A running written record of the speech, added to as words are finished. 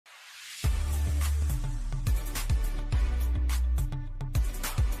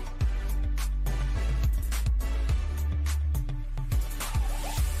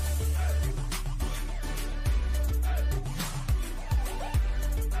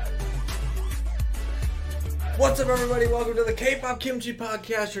What's up, everybody? Welcome to the K-Pop Kimchi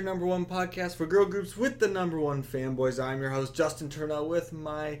Podcast, your number one podcast for girl groups with the number one fanboys. I'm your host, Justin Turnell, with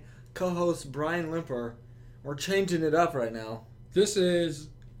my co-host, Brian Limper. We're changing it up right now. This is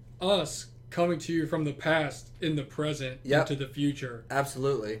us coming to you from the past, in the present, into the future.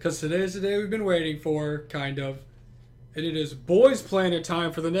 Absolutely. Because today is the day we've been waiting for, kind of. And it is Boys Planet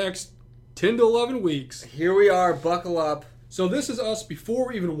time for the next 10 to 11 weeks. Here we are, buckle up. So this is us before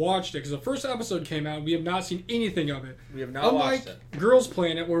we even watched it, because the first episode came out, we have not seen anything of it. We have not watched it. Unlike Girls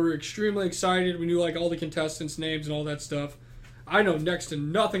Planet, where we were extremely excited, we knew like all the contestants' names and all that stuff. I know next to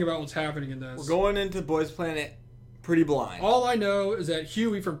nothing about what's happening in this. We're going into Boys Planet pretty blind. All I know is that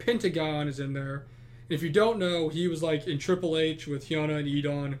Huey from Pentagon is in there. And if you don't know, he was like in Triple H with Hyuna and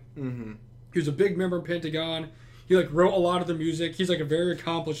Edon. Mm-hmm. He was a big member of Pentagon. He like wrote a lot of the music. He's like a very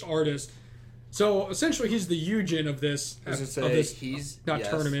accomplished artist. So essentially, he's the Eugen of this.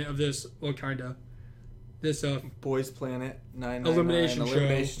 Tournament of this. What kind of this Boys Planet 999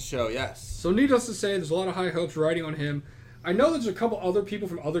 elimination show. Yes. So needless to say, there's a lot of high hopes riding on him. I know there's a couple other people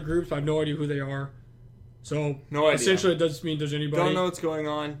from other groups, but I have no idea who they are. So no idea. Essentially, it doesn't mean there's anybody. Don't know what's going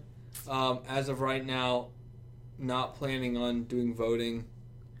on. As of right now, not planning on doing voting.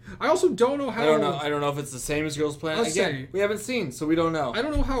 I also don't know how. I don't know if it's the same as Girls Planet. Again, we haven't seen, so we don't know. I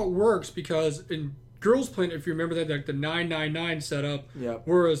don't know how it works because in Girls Planet, if you remember that, like the 999 setup. Yep.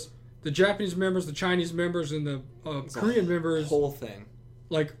 Whereas the Japanese members, the Chinese members, and the Korean members, whole thing,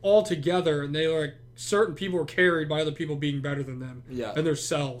 like all together, and they like certain people were carried by other people being better than them. Yeah. And their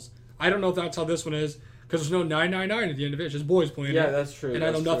cells. I don't know if that's how this one is because there's no 999 at the end of it. It's just Boys Planet. Yeah, that's true. And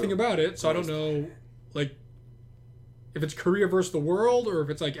I know nothing about it, so I don't know, like, if it's Korea versus the world, or if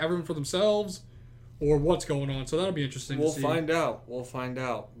it's like everyone for themselves, or what's going on. So that'll be interesting to see. We'll find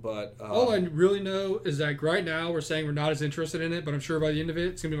out. But all I really know is that right now we're saying we're not as interested in it, but I'm sure by the end of it,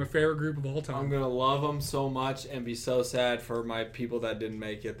 it's going to be my favorite group of all time. I'm going to love them so much and be so sad for my people that didn't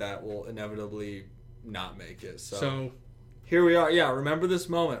make it that will inevitably not make it. So here we are. Yeah, remember this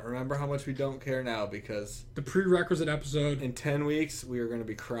moment. Remember how much we don't care now, because the prerequisite episode. In 10 weeks, we are going to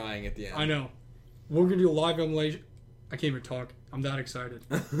be crying at the end. I know. We're going to do a live elimination. I can't even talk. I'm that excited.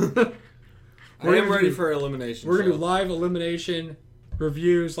 I am ready for elimination. We're going to do live elimination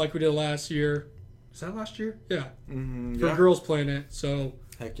reviews like we did last year. Was that last year? Yeah. Mm-hmm, for Girls Planet. So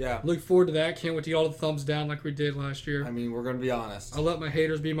heck yeah. Look forward to that. Can't wait to get all the thumbs down like we did last year. I mean, we're going to be honest. I'll let my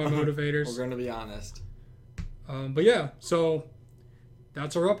haters be my motivators. We're going to be honest. But yeah, so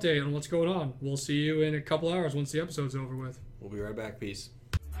that's our update on what's going on. We'll see you in a couple hours once the episode's over with. We'll be right back. Peace.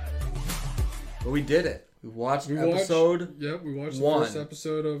 But we did it. We watched episode we watched the first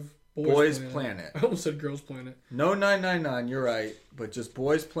episode of Boys Planet. I almost said Girls Planet. No 999, you're right. But just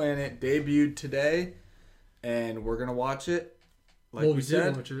Boys Planet debuted today, and we're going to watch it. Like we said,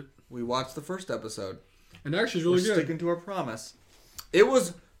 did watch it. We watched the first episode. And actually, it's really good. Sticking to our promise. It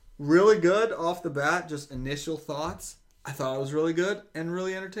was really good off the bat, just initial thoughts. I thought it was really good and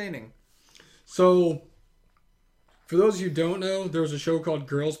really entertaining. So, for those of you who don't know, there was a show called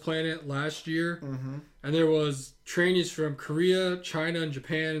Girls Planet last year. Mm-hmm. And there was trainees from Korea, China, and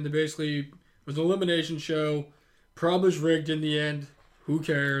Japan. And they basically, it was an elimination show. Probably was rigged in the end. Who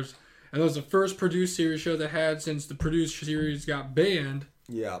cares? And it was the first produced series show they had since the produced series got banned.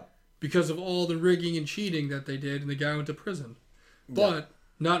 Yeah. Because of all the rigging and cheating that they did. And the guy went to prison. But,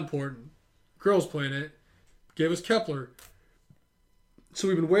 not important. Girls Planet gave us Kepler. So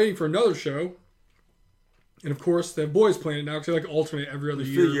we've been waiting for another show. And of course, they have Boys Planet now because they like alternate every other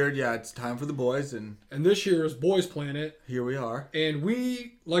year. We figured, it's time for the boys. And this year is Boys Planet. Here we are. And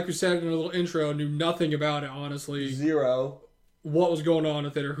we, like we said in a little intro, knew nothing about it, honestly. Zero. What was going on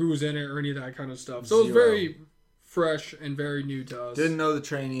with it or who was in it or any of that kind of stuff. So it was very fresh and very new to us. Didn't know the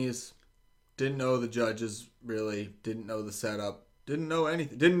trainees. Didn't know the judges, really. Didn't know the setup. Didn't know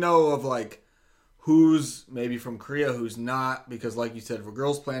anything. Didn't know of, like, who's maybe from Korea, who's not. Because, like you said, for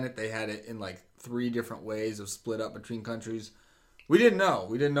Girls Planet, they had it in, like, 3 different ways of split up between countries. We didn't know.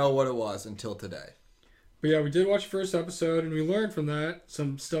 We didn't know what it was until today. But yeah, we did watch the first episode, and we learned from that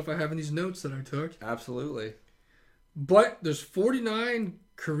some stuff I have in these notes that I took. Absolutely. But there's 49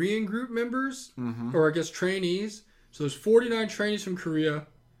 Korean group members, or I guess trainees. So there's 49 trainees from Korea,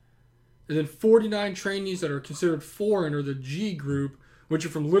 and then 49 trainees that are considered foreign, or the G group, which are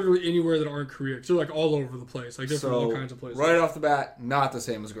from literally anywhere that aren't Korea. Because they're like all over the place. Like they're from all kinds of places. Right off the bat, not the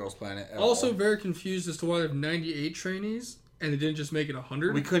same as Girls Planet at also all. Very confused as to why they have 98 trainees and they didn't just make it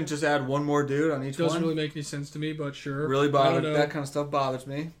 100. We couldn't just add one more dude on each one? Doesn't really make any sense to me, but sure. Really bothered. That kind of stuff bothers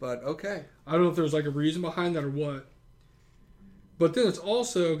me, but okay. I don't know if there's like a reason behind that or what. But then it's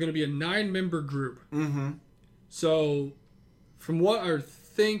also going to be a 9-member group. Mm-hmm. So, from what I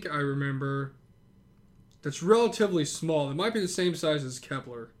think I remember, that's relatively small. It might be the same size as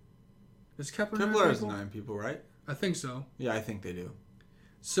Kepler. Is Kepler 9 Kepler has people? 9 people, right? I think so. Yeah, I think they do.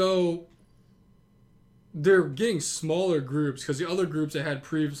 So they're getting smaller groups because the other groups they had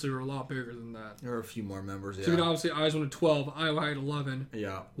previously were a lot bigger than that. There are a few more members, yeah. So you can obviously Eyes had 12, Iowa had 11.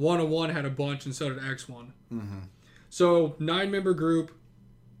 Yeah. 101 had a bunch, and so did X1. Mm-hmm. So 9-member group.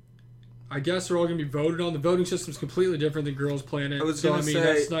 I guess they're all going to be voted on. The voting system's completely different than Girls Planet. I was so gonna I mean, say-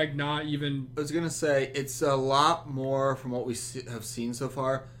 that's like not even. I was going to say, it's a lot more from what we have seen so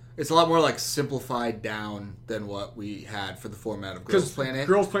far. It's a lot more like simplified down than what we had for the format of Girls 'Cause Planet.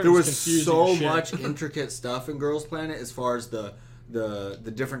 Girls Planet there was was confusing so as shit. much intricate stuff in Girls Planet as far as the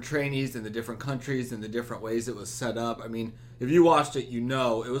different trainees and the different countries and the different ways it was set up. I mean, if you watched it, you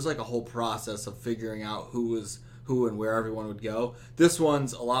know it was like a whole process of figuring out who was who and where everyone would go. This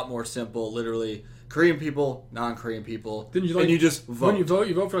one's a lot more simple. Literally, Korean people, non-Korean people, Then you and you just vote. When you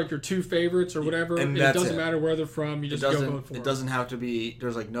vote for like your 2 favorites or whatever, And and it that's doesn't it. matter where they're from. You just go vote for It them. doesn't have to be.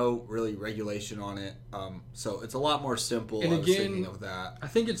 There's like no really regulation on it. So it's a lot more simple. And I was again- thinking of that. I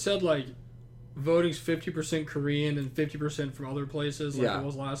think it said like voting's 50% Korean and 50% from other places, like Yeah. it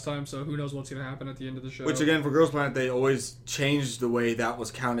was last time. So who knows what's going to happen at the end of the show? Which again, for Girls Planet, they always changed the way that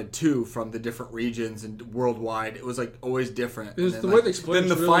was counted too, from the different regions and worldwide. It was like always different. It's And the then, way they explain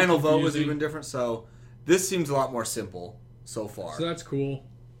Then it's the really final vote was confusing. even different. So this seems a lot more simple so far, So that's cool.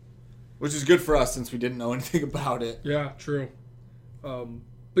 which is good for us since we didn't know anything about it. Yeah, true. But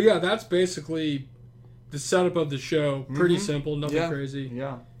yeah, that's basically the setup of the show. Pretty Mhm. simple, nothing Yeah. crazy.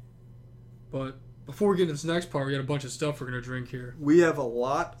 Yeah. But before we get into this next part, we got a bunch of stuff we're going to drink here. We have a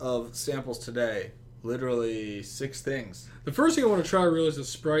lot of samples today. Literally 6 things. The first thing I want to try really is the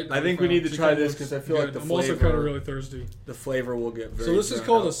Sprite. that I think we found. need to It try kinda this looks 'cause I feel like good. the I'm also flavor- kind of really thirsty. The flavor will get very. So this is turned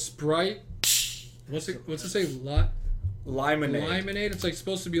called up. a Sprite. What's it say? Limonade. Lemonade. It's like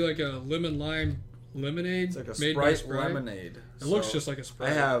supposed to be like a lemon lime lemonade. It's like a made by Sprite lemonade. It looks So just like a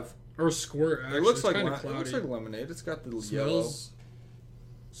Sprite. I have. or a squirt. Actually, It looks it's like kind of it cloudy. looks like lemonade. It's got the yellow.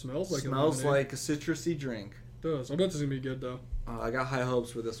 Smells like Smells a lemonade. like a citrusy drink. It does. I bet this is gonna be good though. I got high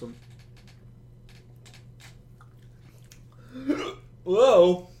hopes for this one.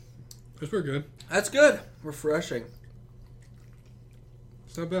 Whoa, It's pretty good. that's good. Refreshing.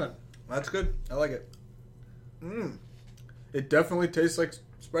 It's not bad. That's good. I like it. It definitely tastes like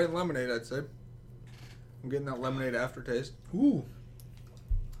Sprite and lemonade. I'd say. I'm getting that lemonade aftertaste. Ooh,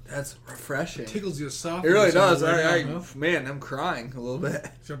 That's refreshing. tickles the esophagus. It really on does. the way down, huh? Man, I'm crying a little bit.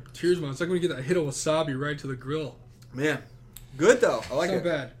 It's got tears, man. It's like when you get that hit of wasabi right to the grill. Man, good though. I like It's it.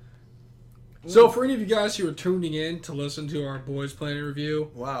 not bad. So for any of you guys who are tuning in to listen to our Boys Planet review,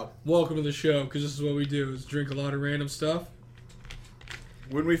 Wow. welcome to the show because this is what we do: is drink a lot of random stuff.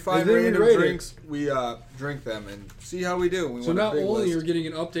 When we find And then we random rate it. drinks, we drink them and see how we do. We So want a not big only list you're getting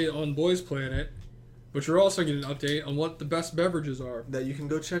an update on Boys Planet, but you're also getting an update on what the best beverages are. that you can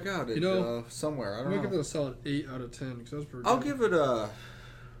go check out at, You know, somewhere. I I'm don't gonna give know. it a solid 8 out of 10 because that was pretty I'll good. give it a...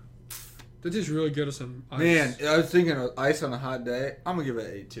 That tastes really good as some ice. Man, I was thinking of ice on a hot day. I'm going to give it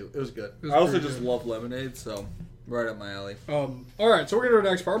an 8 too. It was good. It was I also pretty just good. love lemonade, so right up my alley. All right, so we're gonna do the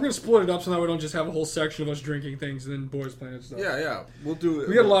next part. I'm gonna split it up so that we don't just have a whole section of us drinking things and then Boys Planet stuff. Yeah. We'll do it.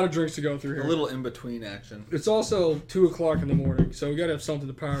 We got a lot of drinks to go through here. A little in-between action. It's also 2 o'clock in the morning, so we gotta have something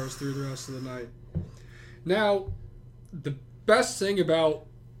to power us through the rest of the night. Now, the best thing about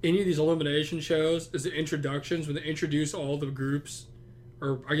any of these elimination shows is the introductions when they introduce all the groups,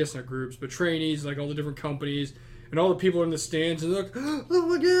 or I guess not groups, but trainees, like all the different companies, and all the people in the stands, and they're like, oh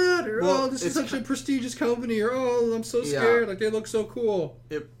my god, or Well, oh, this is it's such a prestigious company, or oh, I'm so Yeah. scared, like they look so cool.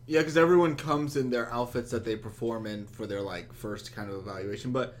 Yeah, because everyone comes in their outfits that they perform in for their like first kind of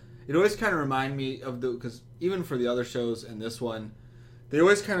evaluation. But it always kind of remind me of because even for the other shows and this one, they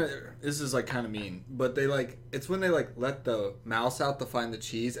always kind of this is like kind of mean, but they like it's when they like let the mouse out to find the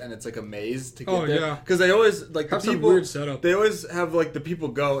cheese, and it's like a maze to get Oh, there. yeah. Because they always like the Have some people. weird setup. They always have like the people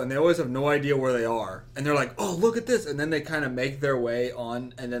go, and they always have no idea where they are, and they're like, "Oh, look at this!" And then they kind of make their way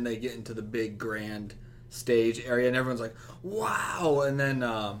on, and then they get into the big grand stage area, and everyone's like, "Wow!" And then,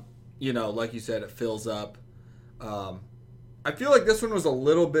 like you said, it fills up. I feel like this one was a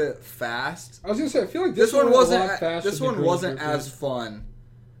little bit fast. I was gonna say, I feel like This one was a wasn't. lot faster This than one Girls wasn't Group as was. fun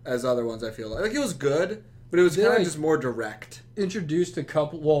as other ones. I feel like it was good, but it was They, kind of like, just more direct. Introduced a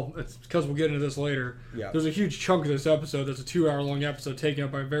couple. Well, it's because we'll get into this later. Yeah. There's a huge chunk of this episode that's a 2-hour-long episode taken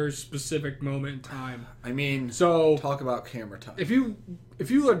up by a very specific moment in time. I mean, So talk about camera time. if you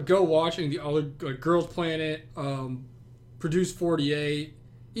like go watching the other like Girls Planet, Produce 48,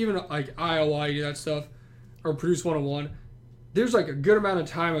 even like IOI, that stuff, or Produce 101, there's like a good amount of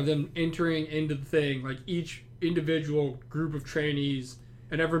time of them entering into the thing, like each individual group of trainees,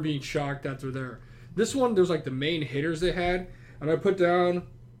 and everyone being shocked that they're there. This one, there's like the main hitters they had, and I put down.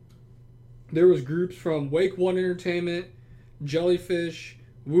 There was groups from Wake One Entertainment, Jellyfish,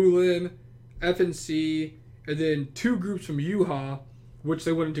 Woolim, FNC, and then 2 groups from Yuha, which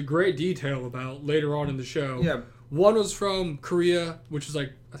they went into great detail about later on in the show. Yeah. One was from Korea, which is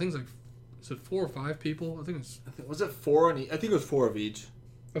like, I think it's like, is it 4 or 5 people? I think it's. Was it 4 on each? I think it was 4 of each.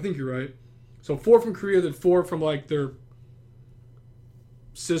 I think you're right. So 4 from Korea, then 4 from like their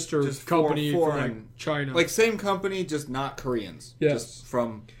sister Just company four from like in- China. Like same company, just not Koreans. Yes. Just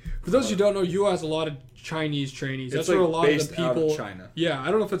from. For those who don't know, Yuha has a lot of Chinese trainees. That's It's, where a like, lot of based the out of people. China. Yeah, I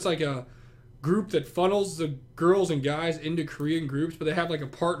don't know if it's like a group that funnels the girls and guys into Korean groups, but they have like a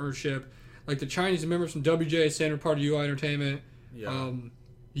partnership. Like the Chinese members from WJ Standard part of UI Entertainment. Yeah.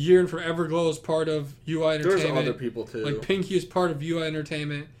 Yearn from Everglow is part of UI Entertainment. There's other people too. Like Pinky is part of UI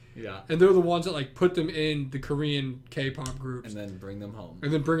Entertainment. Yeah. And they're the ones that like put them in the Korean K-pop groups And then bring them home.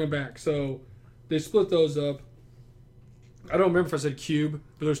 and then bring them back. So they split those up. I don't remember if I said Cube,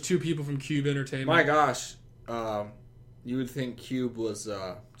 but there's 2 people from Cube Entertainment. My gosh, you would think Cube was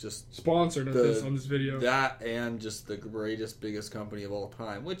just Sponsored on this video. that and just the greatest, biggest company of all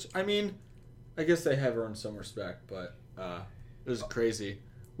time. Which I mean, I guess they have earned some respect, but it was crazy.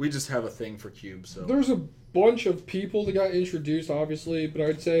 We just have a thing for Cube, so There's a bunch of people that got introduced, obviously, but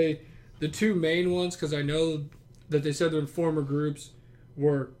I'd say the 2 main ones, because I know that they said they're in former groups,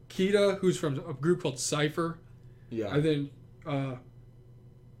 were Kita, who's from a group called Cypher, yeah. and then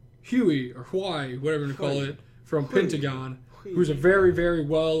Huey, or Huey, whatever you call it, from Pentagon, who's a very, very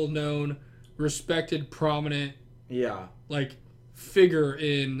well-known, respected, prominent, Yeah. like, figure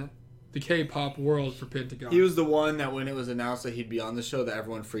in the K-pop world for Pentagon. He was the one that when it was announced that he'd be on the show, that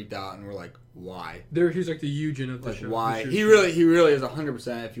everyone freaked out and were like, "Why? He's like the Eugen of the Like show. why?" the He show. really is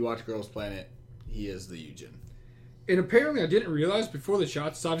 100%. If you watch Girls Planet, he is the Eugen. And apparently, I didn't realize before the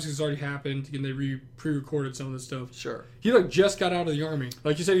shots. Obviously, it's already happened, and they pre-recorded some of this stuff. Sure. He like just got out of the army.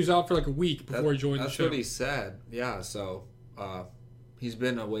 Like you said, he was out for like a week before he joined the That's show. what he said. Yeah. So he's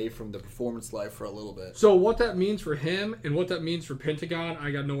been away from the performance life for a little bit. So what that means for him and what that means for Pentagon, I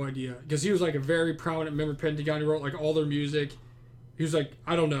got no idea. Because he was like a very prominent member of Pentagon. He wrote like all their music. He was like,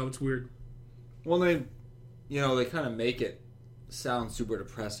 I don't know, it's weird. Well, they kind of make it sound super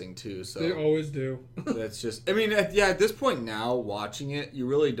depressing too. So They always do. that's just. I mean, at this point now, watching it, you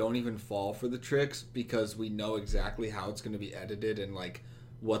really don't even fall for the tricks because we know exactly how it's going to be edited and like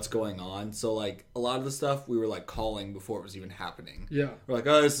what's going on. So like a lot of the stuff we were like calling before it was even happening. Yeah. We're like,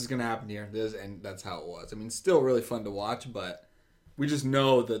 oh, this is gonna happen here, and that's how it was. I mean, it's still really fun to watch, but we just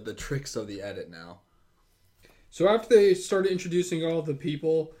know the tricks of the edit now. So after they started introducing all the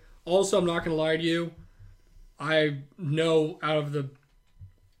people, also I'm not gonna lie to you, I know out of the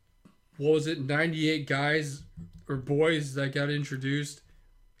 98 guys or boys that got introduced,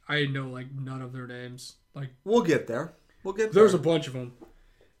 I know like none of their names. Like We'll get there. there's a bunch of them.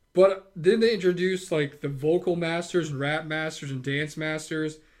 But then they introduced like the vocal masters and rap masters and dance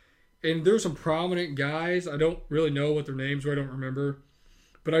masters. And there's some prominent guys. I don't really know what their names were. I don't remember.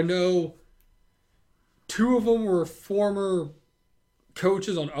 But I know 2 of them were former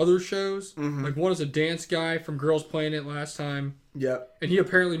coaches on other shows. Mm-hmm. Like one is a dance guy from Girls Planet last time. Yep. And he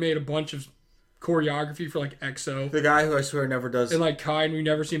apparently made a bunch of choreography for like EXO. The guy who I swear never does. And like Kai, and we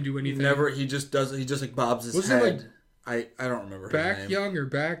never see him do anything. He just like bobs his Wasn't it, head. like, I don't remember his Back name. Young or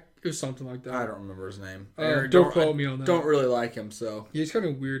Back... It was something like that. I don't remember his name. Don't quote me on that. Don't really like him, so Yeah, he's kind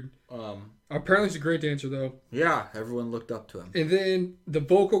of weird. Apparently he's a great dancer, though. yeah, everyone looked up to him. And then the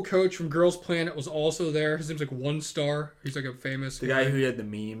vocal coach from Girls Planet was also there. His name's like One Star. He's like a famous The guy who had the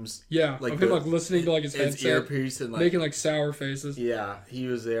memes, yeah, like of him the- like listening to like his his headset, earpiece, and like making like sour faces. yeah, he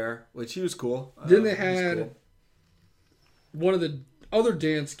was there, which he was cool. Then they He was had cool. one of the other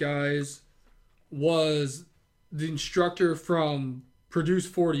dance guys was the instructor from Produce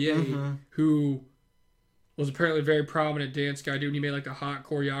 48, Mm-hmm. who was apparently a very prominent dance guy, dude. And he made like the hot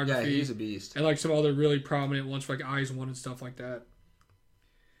choreography. Yeah, he's a beast. And like some other really prominent ones for like Eyes One and stuff like that.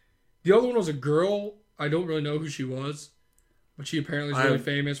 The other one was a girl. I don't really know who she was, but she apparently is really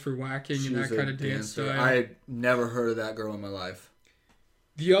famous for whacking She and was that a kind of dance dancer. style. I had never heard of that girl in my life.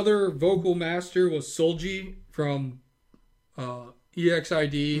 The other vocal master was Solji from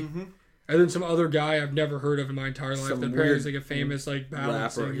EXID. Mm-hmm. And then some other guy I've never heard of in my entire life. Some That apparently is weird like a famous like ballad Rapper.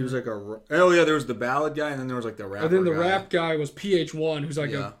 singer. He was like there was the ballad guy, and then there was like the rapper. And then the guy. rap guy was PH1, who's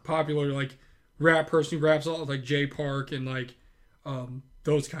like Yeah. a popular like rap person who raps all like Jay Park and like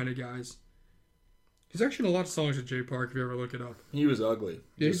those kind of guys. He's actually in a lot of songs with Jay Park if you ever look it up. He was ugly.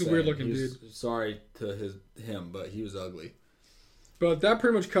 Yeah, he's Just a weird saying. looking He was- dude. Sorry to him, but he was ugly. But that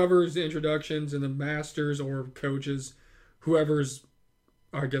pretty much covers the introductions and the masters or coaches, whoever's,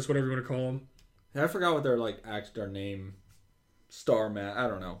 I guess whatever you want to call them. I forgot what their their name. I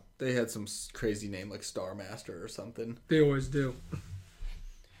don't know. They had some crazy name like Star Master or something. They always do.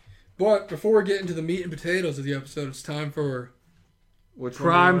 But before we get into the meat and potatoes of the episode, it's time for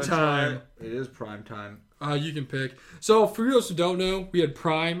prime time. It is prime time. You can pick. So for those who don't know, we had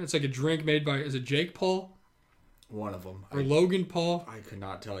Prime. It's like a drink made by, is it Jake Paul? One of them. Or Logan Paul? I could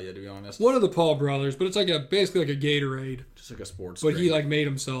not tell you, to be honest. One of the Paul brothers, but it's basically like a Gatorade. Just like a sports But drink. he made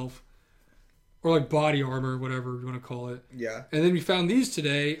himself. Or body armor, whatever you want to call it. Yeah. And then we found these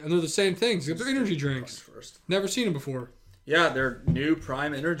today, and they're the same things. They're energy drinks. First. Never seen them before. Yeah, they're new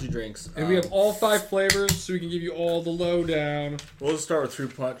Prime energy drinks. And we have all 5 flavors, so we can give you all the lowdown. We'll just start with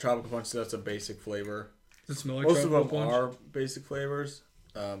Fruit Tropical Punch. So that's a basic flavor. Does it smell like Most of them punch? are basic flavors.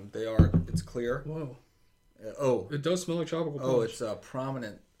 It's clear. Whoa. It does smell like tropical punch. Oh, it's a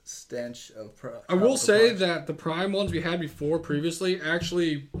prominent stench of I will say that the Prime ones we had before previously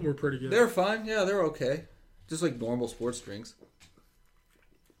actually were pretty good. They're fine. Yeah, they're okay. Just like normal sports drinks.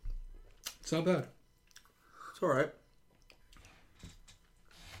 It's not bad. It's all right.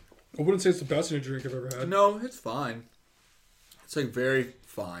 I wouldn't say it's the best energy drink I've ever had. No, it's fine. It's very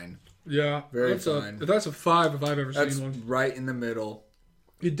fine. Yeah. Very fine. That's a 5 if I've ever That's seen one. right in the middle.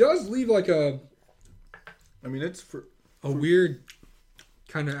 It does leave it's for a weird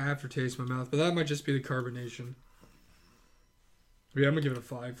kind of aftertaste in my mouth, but that might just be the carbonation. Yeah, I'm going to give it a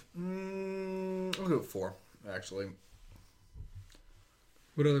 5. I'll go 4, actually.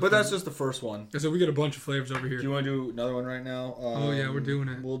 But that's just the first one. So we get a bunch of flavors over here. Do you want to do another one right now? Oh yeah, we're doing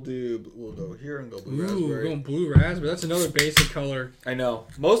it. We'll go here and go blue Ooh, raspberry. we're going blue raspberry. That's another basic color. I know.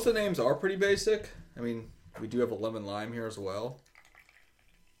 Most of the names are pretty basic. I mean, we do have a lemon lime here as well.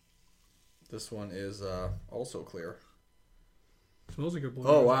 This one is also clear. Smells like a blue.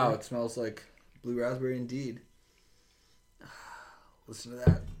 Oh wow, it smells like blue raspberry indeed. Listen to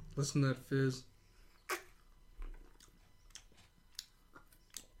that. Listen to that fizz.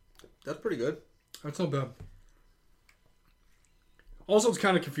 That's pretty good. That's not bad. Also, it's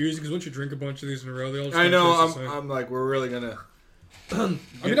kind of confusing because once you drink a bunch of these in a row, they all just I know. taste the same. I'm like, we're really gonna. I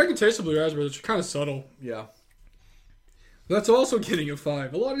mean, I can taste the blue raspberry. It's kind of subtle. Yeah. That's also getting a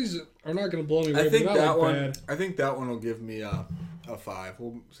 5. A lot of these are not going to blow me away. I think but that one. bad. I think that one will give me a 5.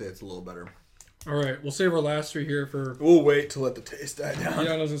 We'll say it's a little better. All right, we'll save our last 3 here for. We'll wait to let the taste die down.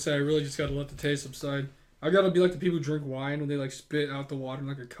 Yeah, I was gonna say I really just got to let the taste subside. I got to be like the people who drink wine when they spit out the water in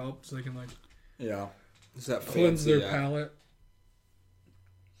a cup so they can Yeah. Is that cleanse fancy, their palate.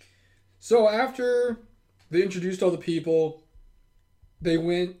 So after they introduced all the people, they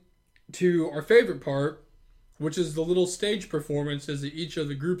went to our favorite part, which is the little stage performances that each of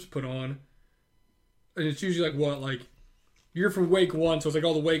the groups put on. And it's usually you're from Wake 1, so it's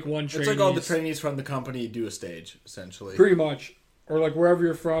all the Wake 1 trainees. It's like all the trainees from the company do a stage, essentially. Pretty much. Or wherever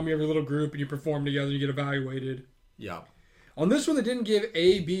you're from, you have your little group and you perform together and you get evaluated. Yeah. On this one, they didn't give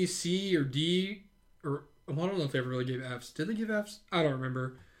A, B, C, or D, or I don't know if they ever really gave Fs. Did they give Fs? I don't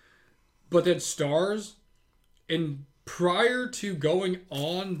remember. But they had stars. And prior to going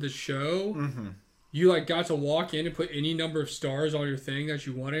on the show, you got to walk in and put any number of stars on your thing that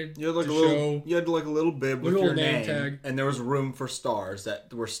you wanted. You had a little bib with your name tag, and there was room for stars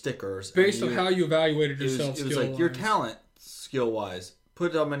that were stickers based on how you evaluated yourself. It was like your talent, skill wise.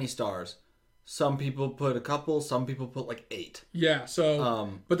 Put how many stars. Some people put a couple. Some people put 8. Yeah.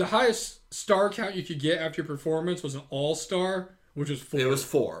 So, but the highest star count you could get after your performance was an all-star, which was 4. It was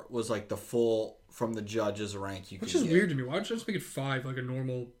 4. It was the full from the judges rank you could get. Which is weird to me. Why don't you just make it 5 like a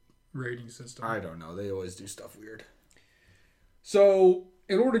normal rating system? I don't know. They always do stuff weird. So,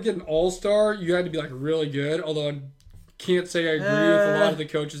 in order to get an all-star, you had to be really good. Although I can't say I agree with a lot of the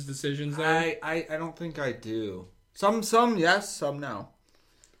coaches' decisions there. I don't think I do. Some yes, some no.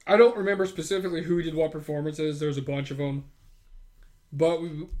 I don't remember specifically who did what performances. There's a bunch of them. But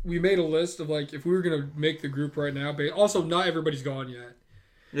we made a list of if we were going to make the group right now. But also, not everybody's gone yet.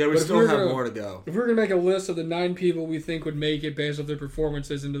 Yeah, we still have more to go. If we were going to make a list of the 9 people we think would make it based off their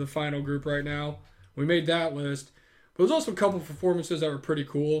performances into the final group right now, we made that list. But there's also a couple of performances that were pretty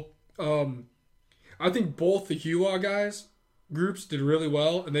cool. I think both the Hua guys groups did really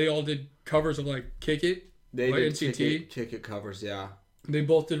well, and they all did covers of Kick It. They did NCT. Kick It covers, yeah. They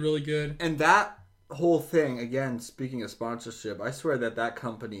both did really good. And that whole thing, again, speaking of sponsorship, I swear that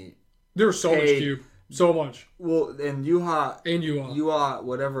company... There was so much Cube. So much. Well, and Yuha,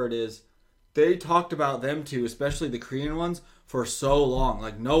 whatever it is, they talked about them too, especially the Korean ones, for so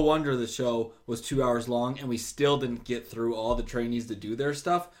long. No wonder the show was 2 hours long, and we still didn't get through all the trainees to do their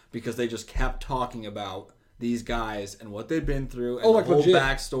stuff, because they just kept talking about these guys and what they've been through and Oh, the like whole legit.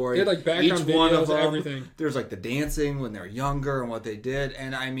 backstory. They had, like, background Each one videos of them, and everything. There's like the dancing when they're younger and what they did,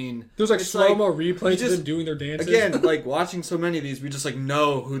 and I mean, There's like it's slow-mo replays you of them doing their dances. Again, like watching so many of these, we just like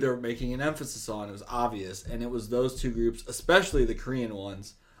know who they're making an emphasis on. It was obvious, and it was those two groups, especially the Korean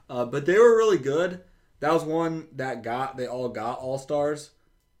ones. But they were really good. That was one that they all got all-stars,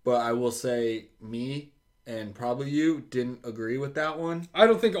 but I will say me and probably you didn't agree with that one. I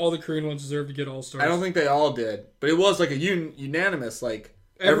don't think all the Korean ones deserve to get all-stars. I don't think they all did, but it was like a unanimous, like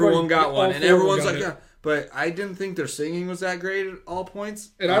Everybody- everyone got all one, and four everyone's got like, it. yeah. But I didn't think their singing was that great at all points.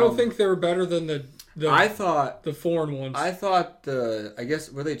 And I don't think they were better than the I thought the foreign ones. I thought I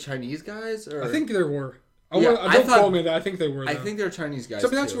guess were they Chinese guys or I think there were. I Don't thought- quote me that. I think they were. I though. think they're Chinese guys. So,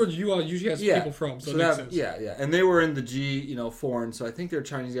 I mean, that's too. where you usually has people from. So, it makes sense. Yeah, and they were in the G, foreign. So I think they're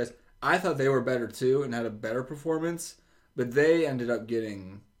Chinese guys. I thought they were better too and had a better performance, but they ended up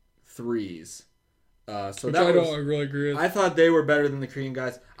getting 3s. Which I don't really agree with. I thought they were better than the Korean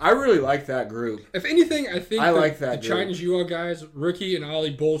guys. I really liked that group. If anything, I think the dude. Chinese UO guys, Ricky and Ali,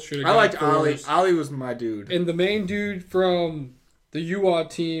 both should have. I liked got Ali. fours. Ali was my dude. And the main dude from the UO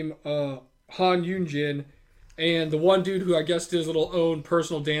team, Han Yoonjin, and the one dude who I guess did his little own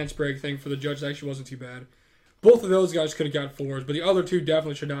personal dance break thing for the judges actually wasn't too bad. Both of those guys could have got 4s, but the other two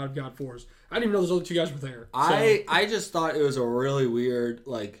definitely should not have got 4s. I didn't even know those other two guys were there. I just thought it was a really weird,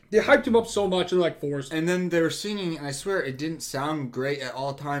 like... They hyped him up so much and like 4s. And then they were singing, and I swear it didn't sound great at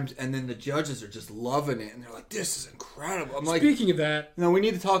all times, and then the judges are just loving it, and they're like, this is incredible. I'm like... Speaking of that... No, we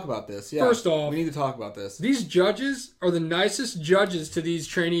need to talk about this. Yeah, First off... we need to talk about this. These judges are the nicest judges to these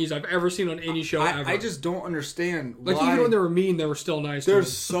trainees I've ever seen on any show ever. I just don't understand like, why... even when they were mean, they were still nice to They're them.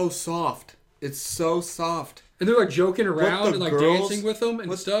 so soft. It's so soft. And they're like joking around and like girls- dancing with them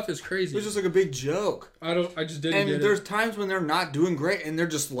and stuff. It's crazy. It was just like a big joke. I just didn't And get it. there's times when they're not doing great, and they're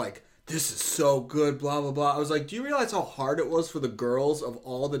just like, this is so good, blah, blah, blah. I was like, do you realize how hard it was for the girls of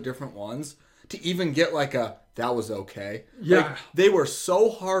all the different ones to even get like that was okay? Yeah. Like, they were so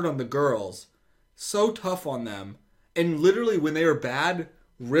hard on the girls, so tough on them, and literally when they were bad,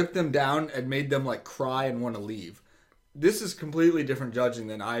 ripped them down and made them like cry and want to leave. This is completely different judging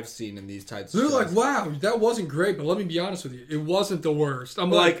than I've seen in these types of They're shows. like, wow, that wasn't great, but let me be honest with you. It wasn't the worst. I'm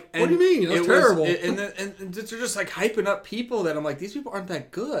like, what and do you mean? That's it was- terrible. and they're just like hyping up people that I'm like, these people aren't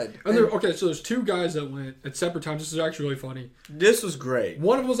that good. And okay, so there's two guys that went at separate times. This is actually really funny. This was great.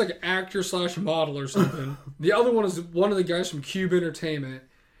 One of them was like an actor / model or something. The other one is one of the guys from Cube Entertainment.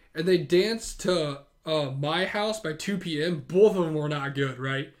 And they danced to My House by 2 p.m. Both of them were not good,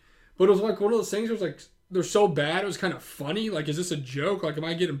 right? But it was like one of those things where it was like, they're so bad, it was kind of funny. Like, is this a joke? Like, am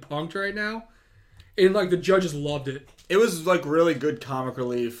I getting punked right now? And, like, the judges loved it. It was like really good comic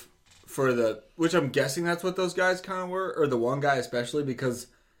relief for which I'm guessing that's what those guys kind of were, or the one guy especially, because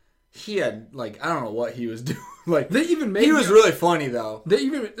he had, like, I don't know what he was doing. Like, They even made he was really funny, though.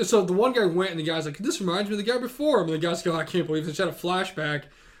 So the one guy went and the guy's like, this reminds me of the guy before him. And the guy's like, I can't believe this. Had a flashback.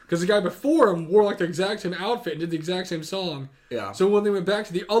 Because the guy before him wore like the exact same outfit and did the exact same song. Yeah. So when they went back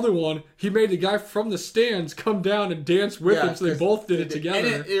to the other one, he made the guy from the stands come down and dance with him. So they both did it together.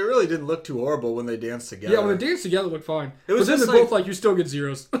 And it really didn't look too horrible when they danced together. Yeah, when they danced together, it looked fine. It was but then just they're like- both like, you still get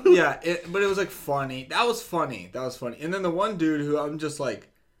zeros. Yeah, but it was like funny. That was funny. And then the one dude who I'm just like,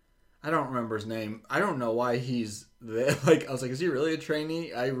 I don't remember his name. I don't know why he's there. Like, I was like, is he really a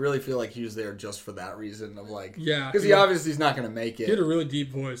trainee? I really feel like he was there just for that reason of like, Yeah, because he obviously is not going to make He had it. a really deep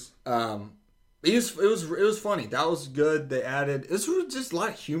voice. It was funny. That was good. They added. This was just a lot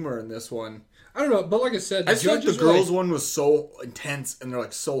of humor in this one. I don't know, but like I said, I just feel like the judges were girls one was so intense, and they're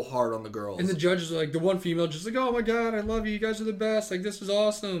like so hard on the girls. And the judges are like, the one female just like, oh my god, I love you. You guys are the best. Like, this is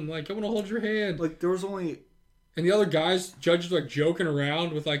awesome. Like, I want to hold your hand. like there was only. And the other guys, judges were like joking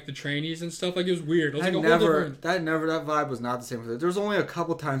around with like the trainees and stuff. Like, it was weird. It was like a whole different. That vibe was not the same. There was only a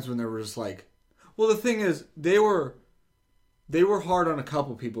couple times when there was like, well, the thing is, they were hard on a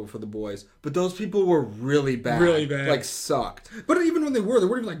couple people for the boys, but those people were really bad. Really bad. Like, sucked. But even when they weren't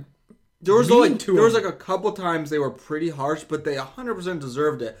even like. There was mean to there was them. like a couple times they were pretty harsh, but they 100%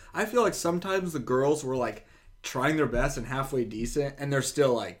 deserved it. I feel like sometimes the girls were like trying their best and halfway decent, and they're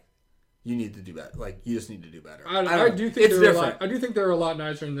still like, you need to do better. Like, you just need to do better. I do think it's they're different. I do think they're a lot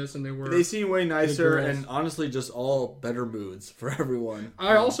nicer in this than they were. They seem way nicer, girls. and honestly, just all better moods for everyone.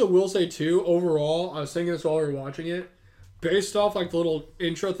 I also will say too, overall, I was thinking this while we were watching it, based off like the little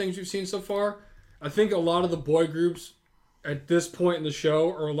intro things we've seen so far, I think a lot of the boy groups at this point in the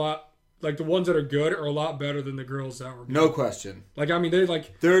show are a lot, like the ones that are good are a lot better than the girls that were good. No question. Like, I mean, they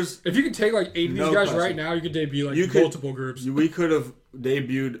like, There's if you could take like 8 of these No guys question. right now, you could debut like multiple groups. We could have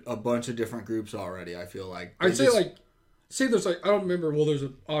debuted a bunch of different groups already. I feel like I'd say like, say there's like, I don't remember, well there's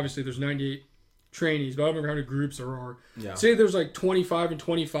obviously there's 98 trainees, but I don't remember how many groups there are. Yeah. Say there's like 25 and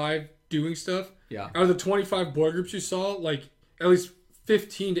 25 doing stuff. Yeah. Out of the 25 boy groups you saw, like at least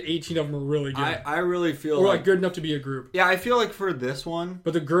 15 to 18 of them are really good. I really feel or like good enough to be a group. Yeah, I feel like for this one.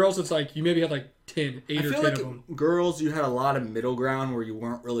 But the girls, it's like you maybe had like 8 or 10 like of them. Girls, you had a lot of middle ground where you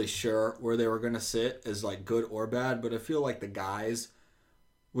weren't really sure where they were going to sit as like good or bad. But I feel like the guys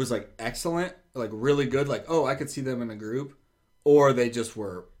was like excellent, like really good. Like, oh, I could see them in a group. Or they just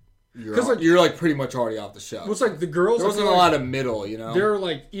were. You're like pretty much already off the show. Well, it's like the girls. There wasn't a lot of middle, you know? They're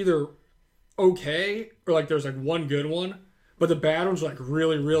like either okay or like there's like one good one. But the bad ones are like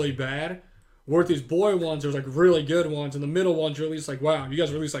really, really bad. Where with these boy ones, there's like really good ones. And the middle ones are at least like, wow, you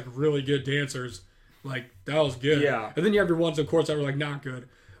guys are at least like really good dancers. Like, that was good. Yeah. And then you have your ones, of course, that were like not good.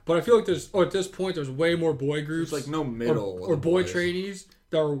 But I feel like at this point, there's way more boy groups. There's like no middle. Or boy trainees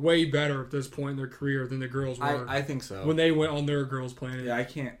that are way better at this point in their career than the girls were. I think so. When they went on their girls' planet. Yeah, I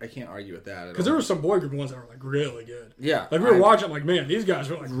can't argue with that. Because there were some boy group ones that were like really good. Yeah. Like we were watching, I'm like, man, these guys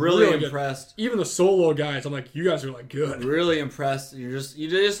were like really impressed. Good. Even the solo guys, I'm like, you guys are like good. Really impressed. You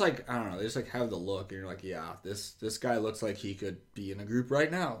just like, I don't know, they just like have the look and you're like, yeah, this guy looks like he could be in a group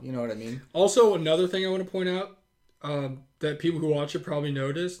right now. You know what I mean? Also, another thing I want to point out that people who watch it probably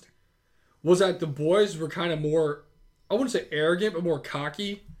noticed was that the boys were kind of more, I wouldn't say arrogant, but more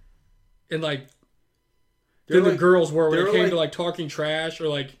cocky. And like than the girls were when it came to like talking trash or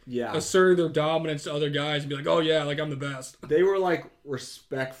like asserting their dominance to other guys and be like, oh yeah, like I'm the best. They were like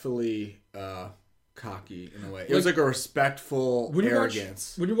respectfully cocky in a way. It was like a respectful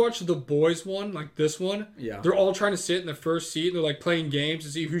arrogance. When you watch the boys one, like this one, they're all trying to sit in the first seat and they're like playing games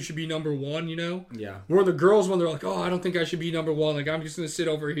to see who should be number one, you know? Yeah. Where the girls one, they're like, oh, I don't think I should be number one. Like I'm just gonna sit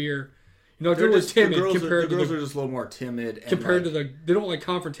over here. You know, they're just timid compared to the girls are just a little more timid compared to they don't like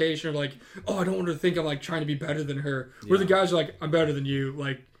confrontation or like, oh, I don't want her to think I'm like trying to be better than her. Where the guys are like, I'm better than you.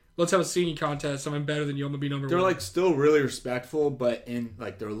 Like, let's have a singing contest. I'm better than you. I'm gonna be number one. They're like still really respectful, but in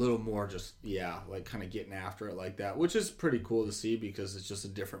like they're a little more just like kind of getting after it like that, which is pretty cool to see because it's just a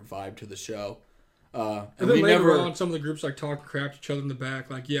different vibe to the show. And then later on, some of the groups like talk crap to each other in the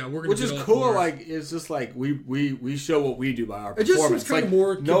back, like, yeah, we're gonna. Which is cool. Like, it's just like we show what we do by our performance. It just seems kind of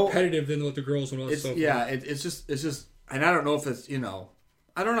more competitive than what the girls was. It's just, and I don't know if it's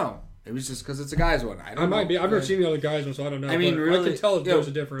I don't know. It was just because it's a guys one. I might be. I've never seen the other guys one, so I don't know. I mean, really, I can tell there's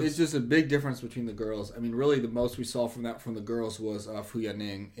a difference. It's just a big difference between the girls. I mean, really, the most we saw from the girls was Fu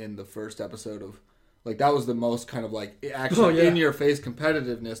Ning in the first episode of. Like, that was the most kind of, like, actually in-your-face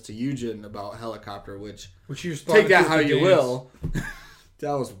competitiveness to Yujin about Helicopter, which you take that how you will.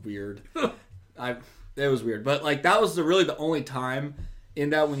 That was weird. It was weird. But, like, that was really the only time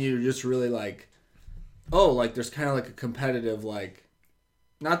in that when you just really, like, oh, like, there's kind of, like, a competitive, like,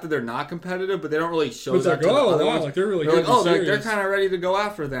 not that they're not competitive, but they don't really show that. Like, they're really good. Like, they're kind of ready to go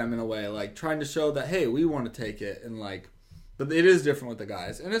after them in a way, like, trying to show that, hey, we want to take it. And, like, but it is different with the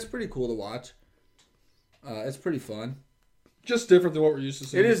guys. And it's pretty cool to watch. It's pretty fun. Just different than what we're used to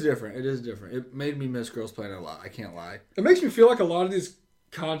seeing. It is different. It made me miss Girls Planet a lot. I can't lie. It makes me feel like a lot of these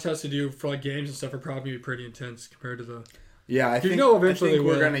contests to do for like games and stuff are probably pretty intense compared to the. Yeah, I think eventually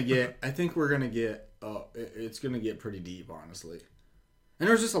we're gonna get. I think we're gonna get. It's gonna get pretty deep, honestly. And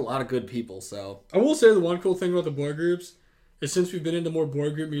there's just a lot of good people. So I will say the one cool thing about the boy groups is since we've been into more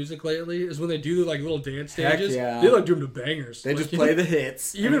boy group music lately, is when they do the like little dance stages, they like do them to bangers. They just play the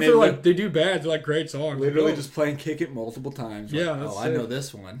hits. Even if they're like they do bad, they're like great songs. Literally just playing Kick It multiple times. Yeah, like, I know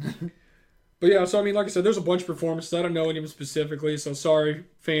this one. But yeah, so I mean, like I said, there's a bunch of performances. I don't know any of them specifically, so sorry,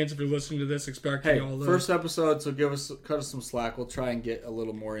 fans, if you're listening to this, expecting all those. First episode, so cut us some slack. We'll try and get a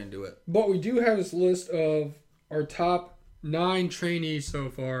little more into it. But we do have this list of our top 9 trainees so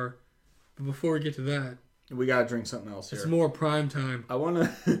far. But before we get to that, we gotta drink something else here. It's more prime time. I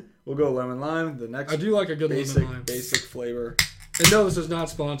wanna. We'll go lemon lime. The next. I do like a good lemon lime. Basic flavor. And no, this is not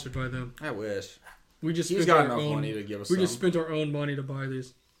sponsored by them. I wish. He's got enough money to give us. We just spent our own money to buy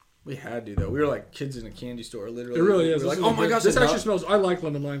these. We had to though. We were like kids in a candy store, literally. It really is. Like, oh my gosh, this actually smells. I like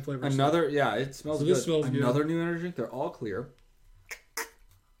lemon lime flavor. It smells good. This smells good. Another new energy drink. They're all clear.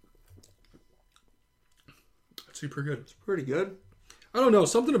 It's super good. It's pretty good. I don't know,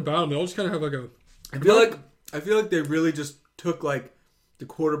 something about them. They all just kind of have like a. I feel like they really just took like the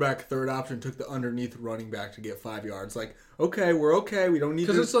quarterback third option, took the underneath running back to get 5 yards. Like, okay, we're okay. We don't need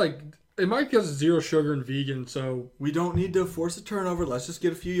to. Because it's like it might because it's zero sugar and vegan, so we don't need to force a turnover. Let's just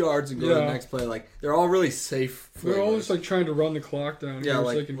get a few yards and go to the next play. Like they're all really safe. They're always like trying to run the clock down. Yeah,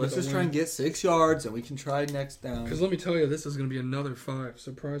 like let's just try and get 6 yards and we can try next down. Because let me tell you, this is going to be another 5.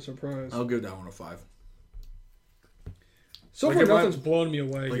 Surprise, surprise. I'll give that one a 5. So far, nothing's blown me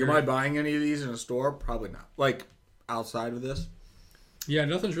away. Like, am I buying any of these in a store? Probably not. Like outside of this. Yeah,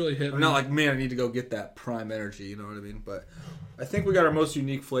 nothing's really hit. I'm not like, man, I need to go get that prime energy. You know what I mean? But I think we got our most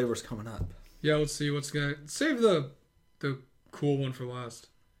unique flavors coming up. Yeah, let's see what's gonna save the cool one for last.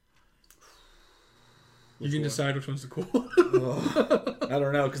 You can decide which one's the cool one. I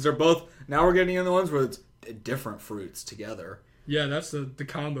don't know, because they're both... Now we're getting in the ones where it's different fruits together. Yeah, that's the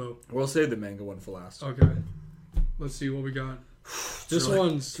combo. We'll save the mango one for last. Okay. Let's see what we got. This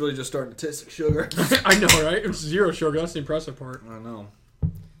one's... It's really just starting to taste like sugar. I know, right? It's zero sugar. That's the impressive part. I know.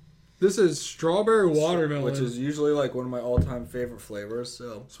 This is strawberry watermelon. Which is usually like one of my all-time favorite flavors,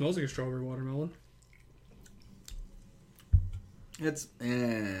 so... Smells like a strawberry watermelon. It's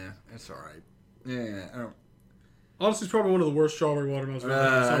alright. Yeah, I don't... Honestly, it's probably one of the worst strawberry watermelons.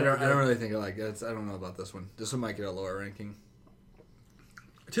 I don't really think I like it. I don't know about this one. This one might get a lower ranking.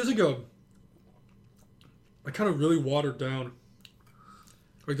 It tastes like kind of really watered down.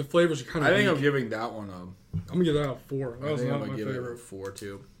 Like the flavors are kind of. I think weak. I'm giving that one I'm gonna give that a 4. That was not my give favorite. it a 4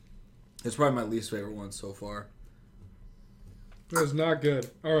 too. It's probably my least favorite one so far. That was not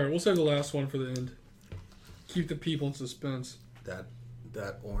good. All right, we'll save the last one for the end. Keep the people in suspense. That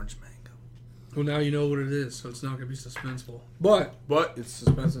orange mango. Well, now you know what it is, so it's not gonna be suspenseful. But it's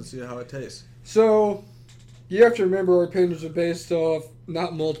suspense and see how it tastes. So you have to remember our opinions are based off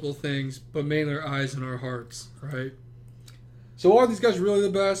not multiple things, but mainly our eyes and our hearts, right? So are these guys really the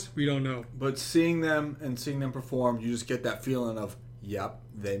best? We don't know. But seeing them perform, you just get that feeling of, yep,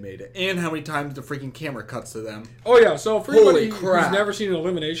 they made it. And how many times the freaking camera cuts to them. Oh yeah, so for anybody Holy crap. who's never seen an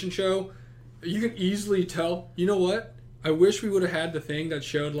elimination show, you can easily tell. You know what? I wish we would have had the thing that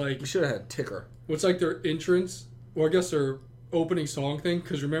showed like We should have had ticker. what's like their entrance, or I guess their opening song thing.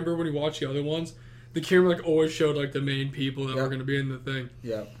 Because remember when you watch the other ones, the camera like always showed like the main people that were going to be in the thing.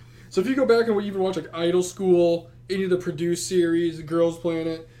 Yeah. So if you go back and even watch like Idol School, any of the produced series, The Girls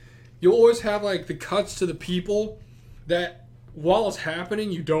Planet, you'll always have like the cuts to the people that while it's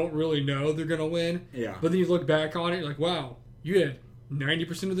happening, you don't really know they're going to win. Yeah. But then you look back on it, you're like, wow, you had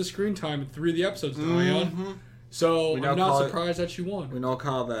 90% of the screen time in 3 of the episodes, Dion. So I'm not surprised that you won. We now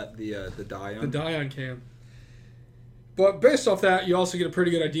call that the Dion. The Dion cam. But based off that, you also get a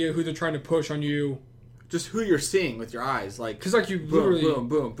pretty good idea who they're trying to push on you. Just who you're seeing with your eyes, like Because like you boom, literally boom,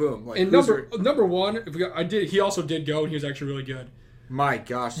 boom, boom. Like and number one, he also did go and he was actually really good. My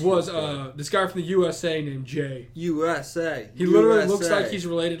gosh, Was this guy from the USA named Jay? USA. He literally looks like he's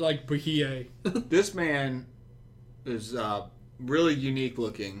related like Bahia. This man is really unique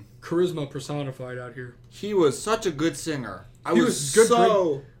looking. Charisma personified out here. He was such a good singer. He was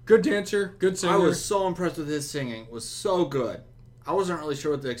good, good dancer, good singer. I was so impressed with his singing. It was so good. I wasn't really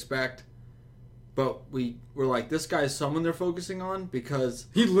sure what to expect, but we were like, this guy's someone they're focusing on because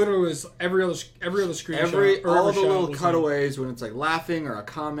he literally was every other screenshot. All the little cutaways when it's like laughing or a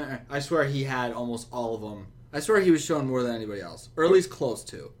comment. I swear he had almost all of them. I swear he was shown more than anybody else, or at least close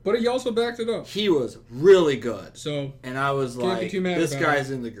to. But he also backed it up. He was really good. So, and I was like, this guy's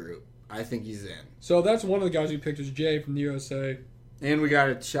in the group. I think he's in. So that's one of the guys we picked was Jay from the USA. And we got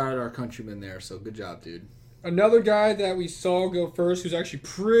to shout out our countryman there, so good job, dude. Another guy that we saw go first who's actually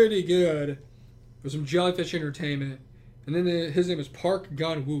pretty good was from Jellyfish Entertainment. And then his name is Park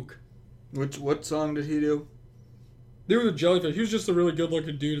Gun-wook. What song did he do? They were the Jellyfish. He was just a really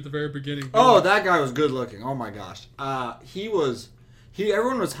good-looking dude at the very beginning. Oh, that guy was good looking. Oh my gosh.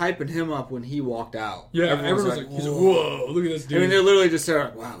 Everyone was hyping him up when he walked out. Yeah, everyone was like, whoa, look at this dude. I mean, they literally just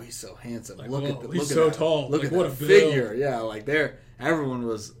said, wow, he's so handsome. Like, Look so at tall. Look like, at what that a figure. Yeah, like everyone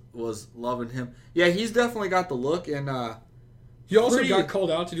was loving him. Yeah, he's definitely got the look, and he also got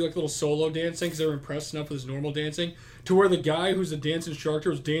called out to do like little solo dancing because they were impressed enough with his normal dancing to where the guy who's the dance instructor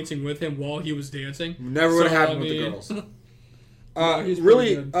was dancing with him while he was dancing. Never would have happened with the girls.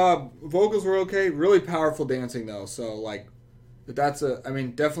 Vocals were okay. Really powerful dancing though. So like,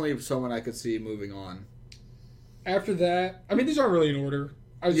 definitely someone I could see moving on. After that, I mean, these aren't really in order.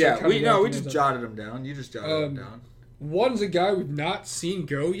 We just jotted them down. You just jotted them down. One's a guy we've not seen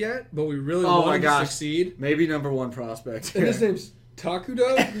go yet, but we really want him to succeed. Maybe number 1 prospect. And his name's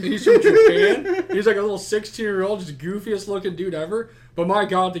Takudo. And he's from Japan. He's like a little 16-year-old, just the goofiest looking dude ever. But my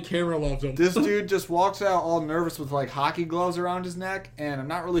God, the camera loves him. This dude just walks out all nervous with like hockey gloves around his neck, and I'm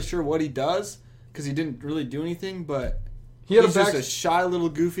not really sure what he does because he didn't really do anything, but he's just a shy little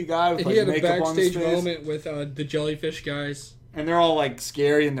goofy guy with like makeup on his face. He had a backstage moment with the Jellyfish guys. And they're all like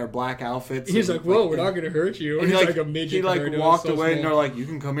scary in their black outfits. He's like, "Whoa, we're not going to hurt you." And he's like a midget. He like walked away, and they're like, "You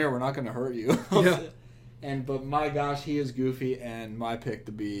can come here. We're not going to hurt you." Yeah. But my gosh, he is goofy, and my pick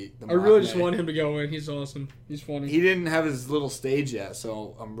to be the. I really just want him to go in. He's awesome. He's funny. He didn't have his little stage yet,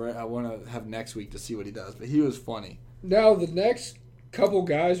 so I want to have next week to see what he does. But he was funny. Now the next couple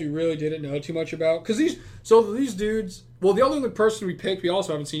guys we really didn't know too much about. Because these dudes... Well, the only person we picked we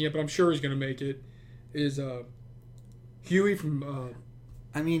also haven't seen yet, but I'm sure he's going to make it, is Huey from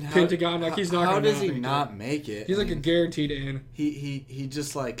Pentagon. Like, he's not how gonna does he not make it? He's like a guaranteed in. He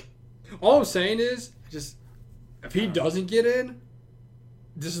just like... All I'm saying is, Just... if he doesn't get in,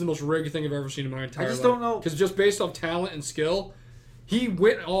 this is the most rigged thing I've ever seen in my entire life. I just don't know. Because just based off talent and skill, he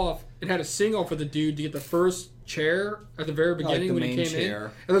went off and had a sing-off for the dude to get the first chair at the very beginning the when he main came chair.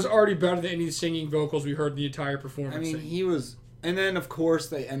 in. And it was already better than any singing vocals we heard the entire performance. I mean, sing. he was... And then, of course,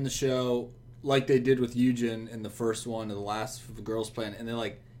 they end the show like they did with Eugen in the first one of the last of the Girls Planet. And they're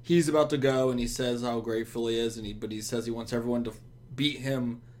like, he's about to go, and he says how grateful he is, but he says he wants everyone to beat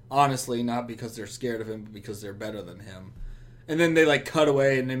him honestly, not because they're scared of him, but because they're better than him. And then they like cut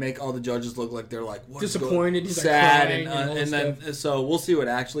away and they make all the judges look like they're like disappointed, he's sad, like crying and then so we'll see what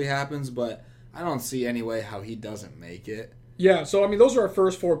actually happens. But I don't see any way how he doesn't make it. Yeah, so I mean, those are our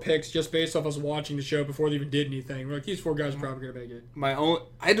first 4 picks just based off us watching the show before they even did anything. We're like, these 4 guys are probably gonna make it.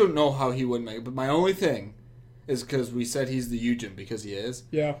 I don't know how he wouldn't make it, but my only thing is because we said he's the Eugen because he is.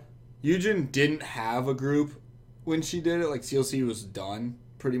 Yeah, Eugen didn't have a group when she did it. Like CLC was done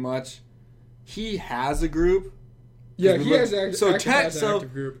pretty much. He has a group. Yeah, he has an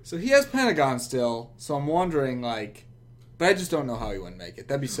active group. So he has Pentagon still. So I'm wondering, like, but I just don't know how he wouldn't make it.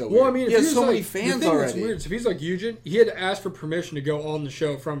 That'd be so weird. Well, I mean, he has so many fans the thing already. That's weird is if he's like Eugen, he had to ask for permission to go on the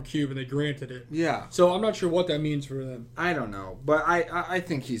show from Cube, and they granted it. Yeah. So I'm not sure what that means for them. I don't know, but I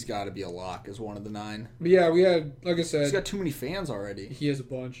think he's got to be a lock as one of the 9. But yeah, we had, like I said, he's got too many fans already. He has a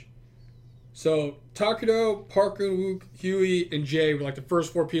bunch. So Takudo, Parker, Wook, Huey, and Jay were like the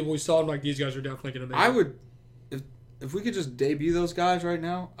first 4 people we saw. I'm like, these guys are definitely gonna make it. I would. If we could just debut those guys right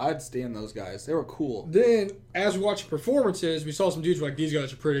now, I'd stand those guys. They were cool. Then, as we watched performances, we saw some dudes who were like, these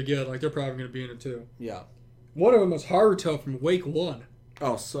guys are pretty good. Like, they're probably going to be in it, too. Yeah. One of them was Haruto from Wake 1.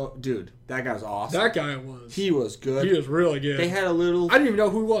 Oh, so, dude, that guy's awesome. That guy was. He was good. He was really good. They had a little... I didn't even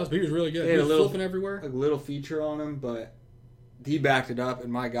know who he was, but he was really good. They He had was a little, flipping everywhere. Like, little feature on him, but he backed it up,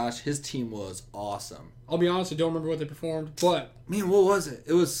 and my gosh, his team was awesome. I'll be honest, I don't remember what they performed, but... Man, what was it?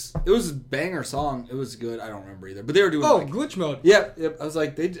 It was a banger song. It was good. I don't remember either. But they were doing Glitch Mode. Yep. I was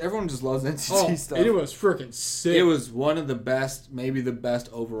like, everyone just loves NCT stuff. And it was freaking sick. It was one of the best, maybe the best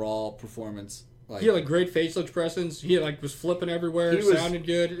overall performance. Like, he had like great facial expressions. He was flipping everywhere. He sounded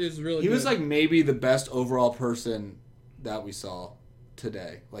good. It was really good. He was like maybe the best overall person that we saw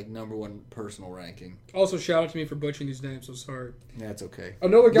today. Like #1 personal ranking. Also, shout out to me for butchering these names. I'm sorry. Yeah, it's okay.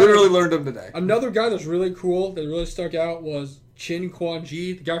 Another guy literally learned them today. Another guy that's really cool that really stuck out was Chin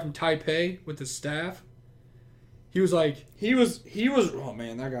Kwanji, the guy from Taipei with the staff. He was like... He was... Oh,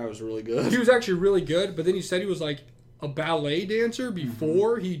 man, that guy was really good. He was actually really good, but then he said he was like a ballet dancer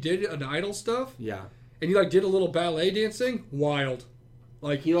before he did an Idol stuff. Yeah. And he like did a little ballet dancing. Wild.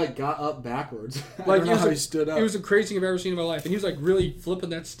 Like he like got up backwards. Like I don't know how he stood up. It was the craziest thing I've ever seen in my life, and he was like really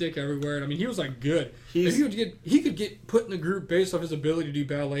flipping that stick everywhere. And I mean, he was like good. If he could get put in the group based off his ability to do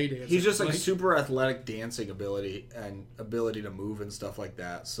ballet dancing. He's just like super athletic dancing ability and ability to move and stuff like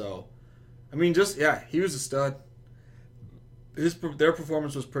that. So, I mean, he was a stud. Their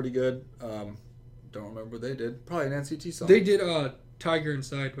performance was pretty good. Don't remember what they did. Probably an NCT song. They did Tiger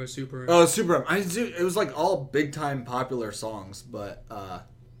Inside by Super M. Oh, Super M. It was like all big time popular songs, but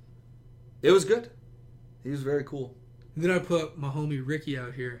it was good. He was very cool. And then I put my homie Ricky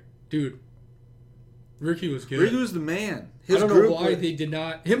out here. Dude, Ricky was good. Ricky was the man. I don't know why they did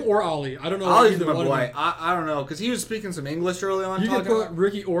not... Him or Ollie. I don't know. Ollie's my boy. I don't know, because he was speaking some English early on. You could put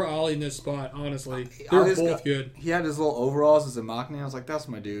Ricky or Ollie in this spot, honestly. They're both good. He had his little overalls as a mock I was like, that's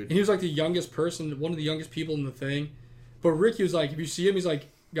my dude. And he was like the youngest person, one of the youngest people in the thing. But Ricky was like, if you see him, he's like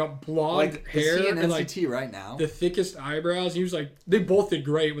got blonde hair is he in and NCT right now? The thickest eyebrows. He was like, they both did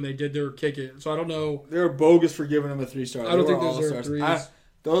great when they did their kick it. So I don't know. They're bogus for giving him a 3-star. I don't think those are 3s.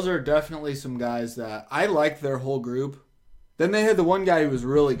 Those are definitely some guys that I like their whole group. Then they had the one guy who was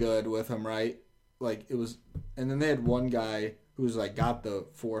really good with him, right? Like it was, and then they had one guy who was like got the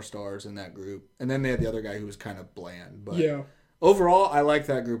 4 stars in that group, and then they had the other guy who was kind of bland. But yeah, overall, I like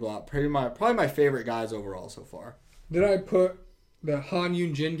that group a lot. Probably my favorite guys overall so far. Then I put the Han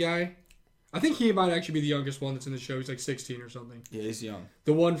Yoon Jin guy. I think he might actually be the youngest one that's in the show. He's like 16 or something. Yeah, he's young.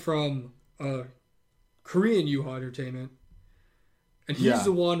 The one from Korean Yuha Entertainment. And he's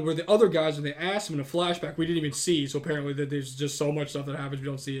the one where the other guys, when they asked him in a flashback, we didn't even see. So apparently there's just so much stuff that happens, we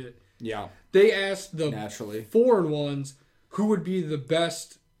don't see it. Yeah. They asked the foreign ones who would be the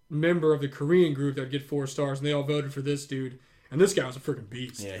best member of the Korean group that would get 4 stars. And they all voted for this dude. And this guy was a freaking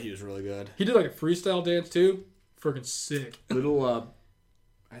beast. Yeah, he was really good. He did like a freestyle dance too. Freaking sick.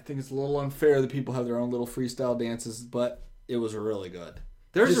 I think it's a little unfair that people have their own little freestyle dances, but it was really good.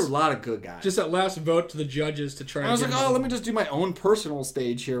 There's a lot of good guys. Just that last vote to the judges to try. I was like, let me just do my own personal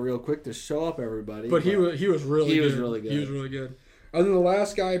stage here real quick to show up everybody. But he was really good. Was really good. He was really good. And then the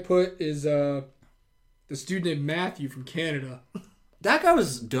last guy I put is the student named Matthew from Canada. That guy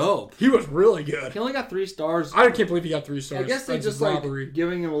was dope. He was really good. He only got 3 stars. I can't believe he got 3 stars. I guess they just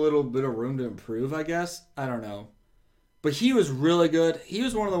giving him a little bit of room to improve, I guess. I don't know. But he was really good. He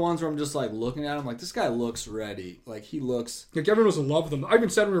was one of the ones where I'm just like looking at him like, this guy looks ready. Like he looks... Like everyone was in love with him. I even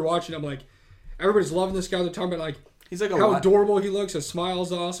said when we were watching, I'm like, everybody's loving this guy. They're talking about like he's like how adorable he looks. His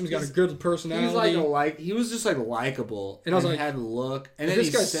smile's awesome. He's got a good personality. He was just like likable. And I was like, had a look. And if then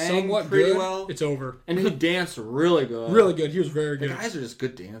this guy's sang somewhat pretty good, well. it's over. And he danced really good. Really good. He was very good. The guys are just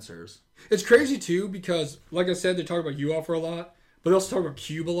good dancers. It's crazy too because, like I said, they talk about UF for a lot. But they also talk about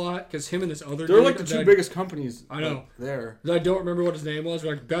Cube a lot because him and this other They're dude, like the 2 biggest companies. I know. There. I don't remember what his name was.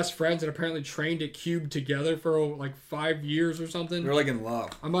 We're like best friends and apparently trained at Cube together for like 5 years or something. They're like in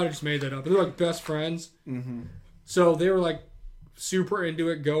love. I might have just made that up. But they're like best friends. Mm-hmm. So they were like super into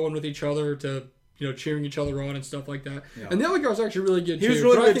it, going with each other to, cheering each other on and stuff like that. Yeah. And the other guy was actually really good too. He was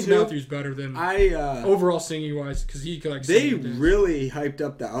really but good I think too. Matthew's better than overall singing wise because he could like They sing really hyped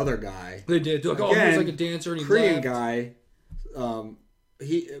up the other guy. They did. They're like, Again, he was like a dancer and he Korean left. guy.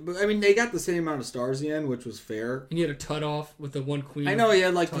 They got the same amount of stars in the end, which was fair. And he had a tut off with the one queen. I know he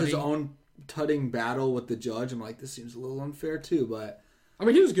had like tutting. his own tutting battle with the judge. I'm like, this seems a little unfair too, but I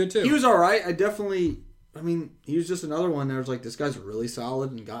mean, he was good too. He was all right. He was just another one that was like, this guy's really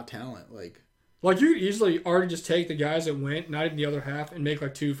solid and got talent. Like you easily already just take the guys that went, not even the other half, and make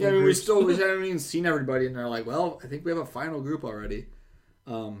like 2 full groups. we haven't even seen everybody, and they're like, well, I think we have a final group already.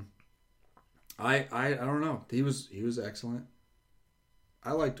 I don't know. He was excellent.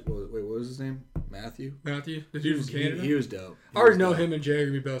 I liked. What was his name? Matthew. The dude from Canada. He was dope. I already know him and Jay are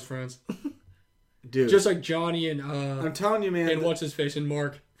gonna be best friends. Dude, just like Johnny and I'm telling you, man. And what's his face and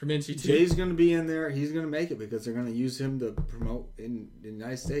Mark from NCT. Jay's gonna be in there. He's gonna make it because they're gonna use him to promote in the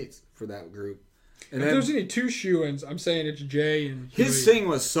United States for that group. And if there's any 2 shoo-ins, I'm saying it's Jay and his sing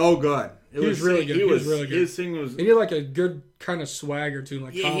was so good. He was really good. He was really good. His sing was. And he had like a good kind of swagger too,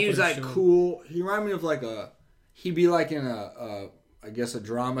 like he was like cool. He reminded me of like he'd be like in I guess a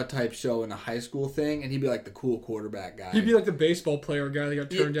drama type show in a high school thing, and he'd be like the cool quarterback guy. He'd be like the baseball player guy that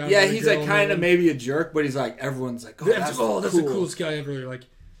got turned down. Yeah, he's like kind of maybe a jerk, but he's like everyone's like, that's the coolest guy ever. Like,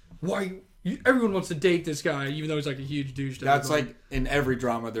 why? Everyone wants to date this guy, even though he's like a huge douche. That's like in every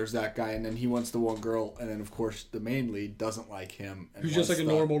drama, there's that guy, and then he wants the one girl, and then of course the main lead doesn't like him. Who's just like a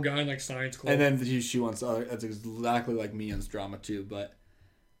normal guy in like science club. And then she wants the other. That's exactly like Mia's drama too, but.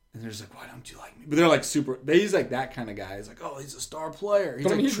 And they're just like, why don't you like me? But they're like super. He's like that kind of guy. He's like, oh, he's a star player. He's,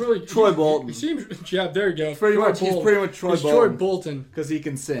 he's really Troy Bolton. He seems. Yeah, there you go. He's pretty much Troy Bolton. Troy Bolton because he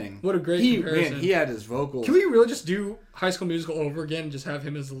can sing. What a great comparison. Man, he had his vocals. Can we really just do High School Musical over again and just have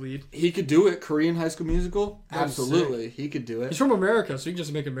him as the lead? He could do it. Korean High School Musical. Absolutely, he could do it. He's from America, so he can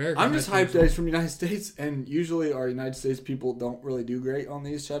just make America. I'm just hyped that he's from the United States, and usually our United States people don't really do great on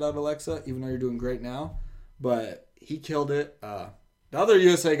these. Shout out Alexa, even though you're doing great now. But he killed it. The other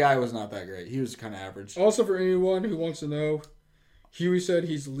USA guy was not that great. He was kind of average. Also, for anyone who wants to know, Huey said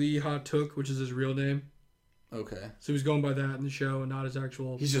he's Lee Ha-tuk, which is his real name. Okay. So he's going by that in the show and not his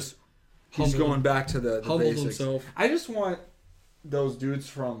actual... He's going back to the humbled basics. Himself. I just want those dudes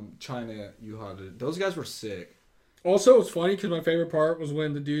from China, those guys were sick. Also, it's funny because my favorite part was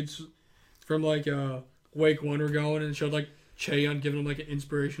when the dudes from like Wake One were going and showed like Chaeyoung giving him like an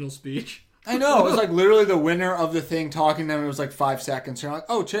inspirational speech. I know. It was like literally the winner of the thing talking to them. It was like 5 seconds. You're like,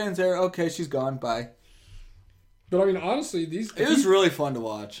 oh, Chaeyoung's there. Okay, she's gone. Bye. But I mean, honestly, it was really fun to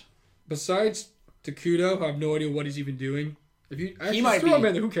watch. Besides Takudo, I have no idea what he's even doing. If you actually he might throw him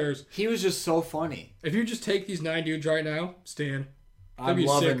in there, who cares? He was just so funny. If you just take these 9 dudes right now, Stan. I'm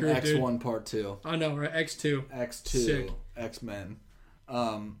loving X1 Part 2. I know, right? X2. X2. Sick. X-Men.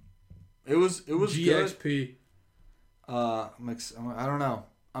 It was GXP. Good. I don't know.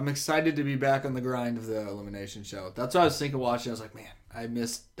 I'm excited to be back on the grind of the Elimination Show. That's what I was thinking watching. I was like, man, I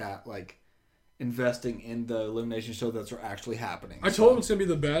missed that, like, investing in the Elimination Show that's actually happening. I told him it's going to be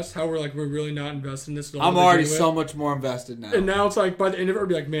the best. How we're really not invested in this at all. I'm already so much more invested now. And now it's like, by the end of it, I'll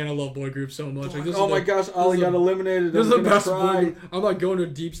be like, man, I love boy groups so much. Like, oh my gosh, Ollie got eliminated. This is the best boy. I'm like going to a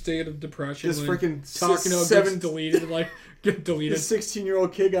deep state of depression. This freaking Takano gets deleted and like get deleted. This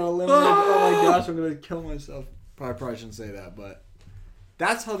 16-year-old kid got eliminated. Oh my gosh, I'm going to kill myself. Probably shouldn't say that, but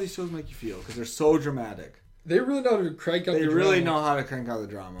that's how these shows make you feel because they're so dramatic. They really know how to crank out the drama. They really know how to crank out the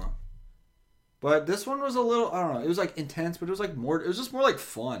drama. But this one was a little, I don't know, it was like intense, but it was just more like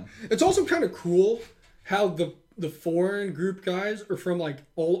fun. It's also kind of cool how the foreign group guys are from like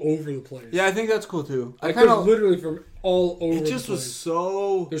all over the place. Yeah, I think that's cool too. Like, they're literally from all over. It just the was place.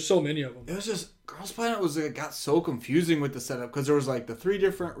 so. There's so many of them. It was just Girls Planet was it got so confusing with the setup because there was like the 3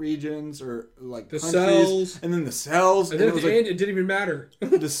 different regions or like The countries, cells. and then the cells, And then it at was the like end, it didn't even matter.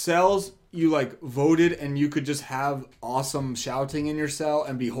 the cells. You like voted and you could just have awesome shouting in your cell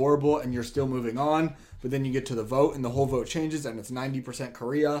and be horrible and you're still moving on. But then you get to the vote and the whole vote changes and it's 90%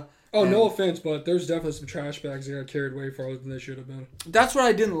 Korea. Oh, and no offense, but there's definitely some trash bags that got carried way farther than they should have been. That's what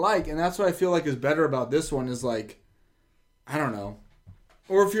I didn't like, and that's what I feel like is better about this one is like, I don't know.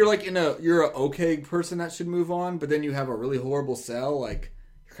 Or if you're like you're an okay person that should move on, but then you have a really horrible cell, like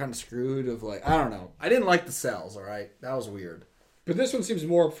you're kind of screwed. Of like, I don't know. I didn't like the cells. All right, that was weird. But this one seems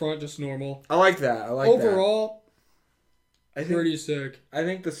more upfront, just normal. I like that. I like Overall, that. I think, pretty sick. I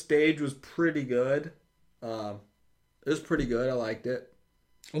think the stage was pretty good. It was pretty good. I liked it.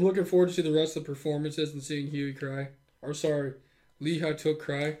 I'm looking forward to see the rest of the performances and seeing Huey cry. Or sorry, Lee Ha-took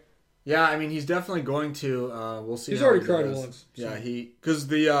cry. Yeah, I mean he's definitely going to. We'll see. He's how already he cried does. once. So. Yeah, because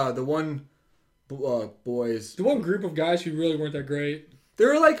the one boys. The one group of guys who really weren't that great. They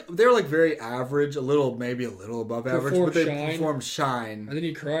were like very average, maybe a little above average, but they performed Shine. And then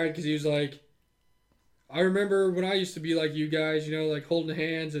he cried because he was like, I remember when I used to be like you guys, you know, like holding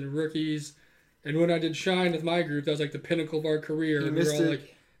hands and rookies. And when I did Shine with my group, that was like the pinnacle of our career. And we were all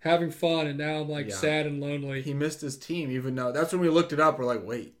like having fun, and now I'm like sad and lonely. He missed his team, even though that's when we looked it up. We're like,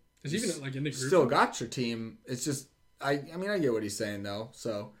 wait, is he even like in the group? Still got your team. It's just I mean I get what he's saying though.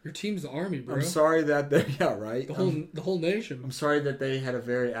 So your team's the Army, bro. I'm sorry that they right. The whole nation. I'm sorry that they had a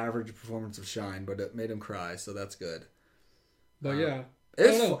very average performance of Shine, but it made him cry, so that's good. But yeah.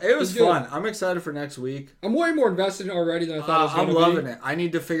 It was fun. I'm excited for next week. I'm way more invested already than I thought I was going to be. I'm loving it. I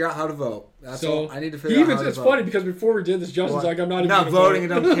need to figure out how to vote. That's all. I need to figure out how to vote. It's funny because before we did this, Justin's like, I'm not even voting.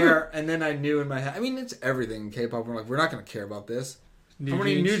 I don't care. And then I knew in my head. I mean, it's everything in K-pop. We're like, we're not going to care about this. How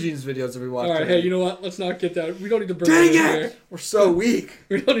many New Jeans videos have we watched? All right, hey, you know what? Let's not get that. We don't need to bring that in here. We're so weak.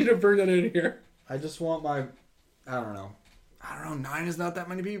 We don't need to bring that in here. I just want my... I don't know. 9 is not that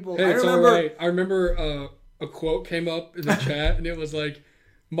many people. Hey, it's all right. I remember a quote came up in the chat, and it was like,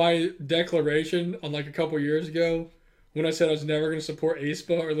 my declaration on like a couple years ago when I said I was never going to support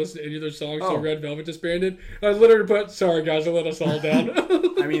aespa or listen to any of their songs until Red Velvet disbanded. I literally put, sorry guys, I let us all down.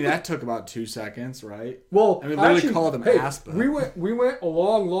 I mean, that took about 2 seconds, right? Well, I mean, literally called them aespa. We went a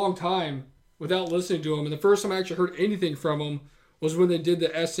long time without listening to them, and the first time I actually heard anything from them was when they did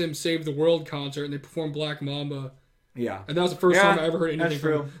the SM Save the World concert and they performed Black Mamba. Yeah. And that was the first time I ever heard anything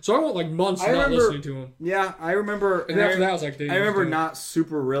from him. So I went like months not listening to him. Yeah, I remember. And after that, I was like, I remember not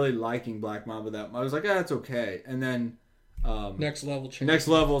super really liking Black Mamba that much. I was like, it's okay. And then Next Level changed. Next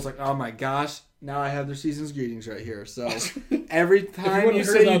Level was like, oh my gosh, now I have their season's greetings right here. So every time you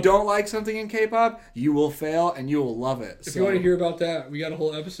say you don't like something in K-pop, you will fail and you will love it. If you want to hear about that, we got a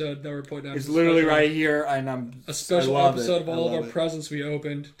whole episode that we're putting out. It's literally right here, and I'm a special episode of all of our presents we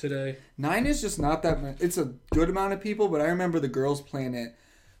opened today. 9 is just not that much. It's a good amount of people, but I remember the Girls Planet.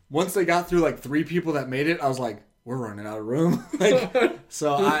 Once they got through like 3 people that made it, I was like, we're running out of room.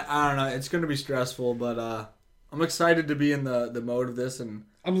 So I don't know. It's going to be stressful, but I'm excited to be in the mode of this, and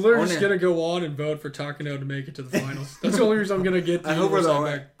I'm literally just gonna go on and vote for Takano to make it to the finals. That's the only reason I'm gonna get. I hope we're the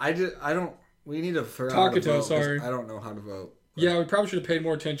only. I don't. We need to figure out how to vote. Sorry, I don't know how to vote. Yeah, we probably should have paid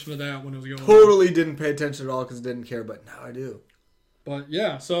more attention to that when it was going. Totally didn't pay attention at all because I didn't care, but now I do. But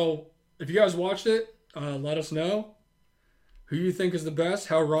yeah, so if you guys watched it, let us know who you think is the best,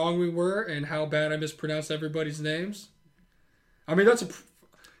 how wrong we were, and how bad I mispronounced everybody's names. I mean,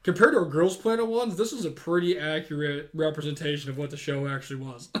 compared to our Girls Planet ones, this is a pretty accurate representation of what the show actually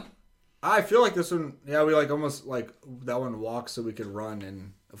was. I feel like this one, we almost that one walks so we could run,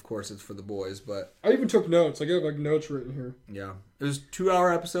 and of course it's for the boys, but... I even took notes. I got notes written here. Yeah. It was a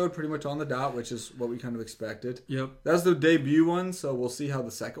 2-hour episode, pretty much on the dot, which is what we kind of expected. Yep. That's the debut one, so we'll see how the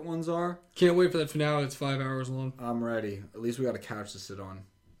second ones are. Can't wait for that finale. It's 5 hours long. I'm ready. At least we got a couch to sit on.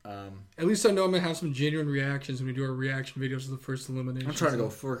 At least I know I'm going to have some genuine reactions when we do our reaction videos of the first elimination. I'm trying to go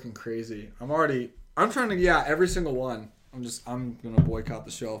freaking crazy. I'm trying to, every single one. I'm going to boycott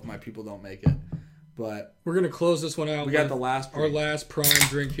the show if my people don't make it. But we're going to close this one out. We got the last our last Prime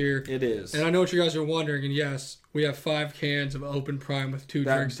drink here. It is. And I know what you guys are wondering. And yes, we have 5 cans of open Prime with 2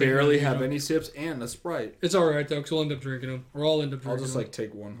 drinks. That barely have any sips and a Sprite. It's all right, though, because we'll end up drinking them. Or I'll end up drinking them. I'll just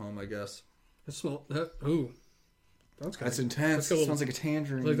take one home, I guess. Ooh. That's intense. It sounds like a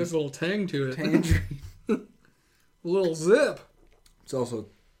tangerine. Like there's a little tang to it. Tangerine. A little zip. It's also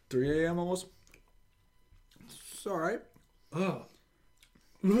 3 a.m. almost. It's all right. Oh.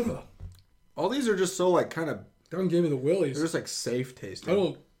 Ugh. All these are just so kind of... Don't give me the willies. They're just safe tasting. I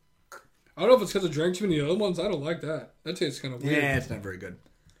don't know if it's because I drank too many of the other ones. I don't like that. That tastes kind of weird. Yeah, it's not very good.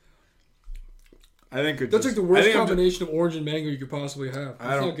 I think that's like the worst combination of orange and mango you could possibly have.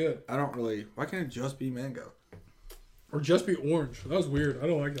 That's not good. I don't really. Why can't it just be mango? Or just be orange. That was weird. I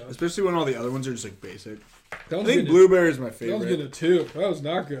don't like that. Especially when all the other ones are just like basic. I think blueberry is my favorite. That was getting a 2. That was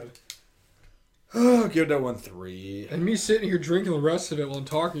not good. Oh, give that one 3. And me sitting here drinking the rest of it while I'm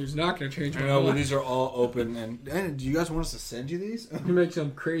talking is not going to change my mind. But these are all open. And do you guys want us to send you these? You make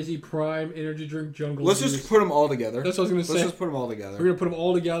some crazy prime energy drink jungle. Let's just put them all together. That's what I was going to say. Let's just put them all together. We're going to put them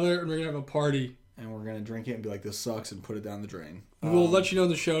all together and we're going to have a party. And we're going to drink it and be like, this sucks, and put it down the drain. We'll let you know in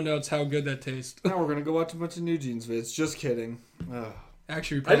the show notes how good that tastes. Now we're going to go watch a bunch of New Jeans vids. Just kidding.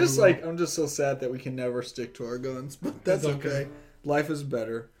 Actually, I'm just so sad that we can never stick to our guns, but that's okay. Life is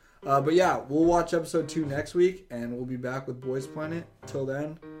better. But yeah, we'll watch episode 2 next week, and we'll be back with Boys Planet. Till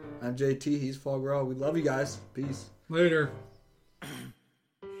then, I'm JT. He's Foggrow. We love you guys. Peace. Later.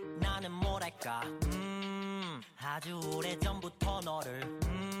 아주 오래전부터 너를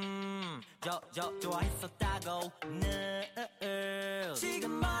좋아했었다고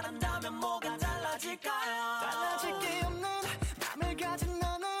지금 말한다면 뭐가 달라질까요 달라질 게 없는 맘을 가진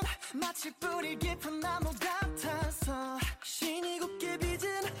너는 마치 뿌리 깊은 나무 같아서 신이 곱게 빚은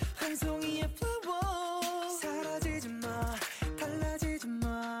한 송이의 flower 사라지지 마 달라지지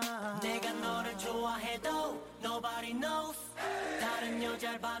마 내가 너를 좋아해도 nobody knows 다른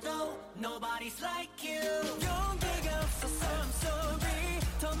여자를 봐도 nobody's like you 용기가 없어서 I'm sorry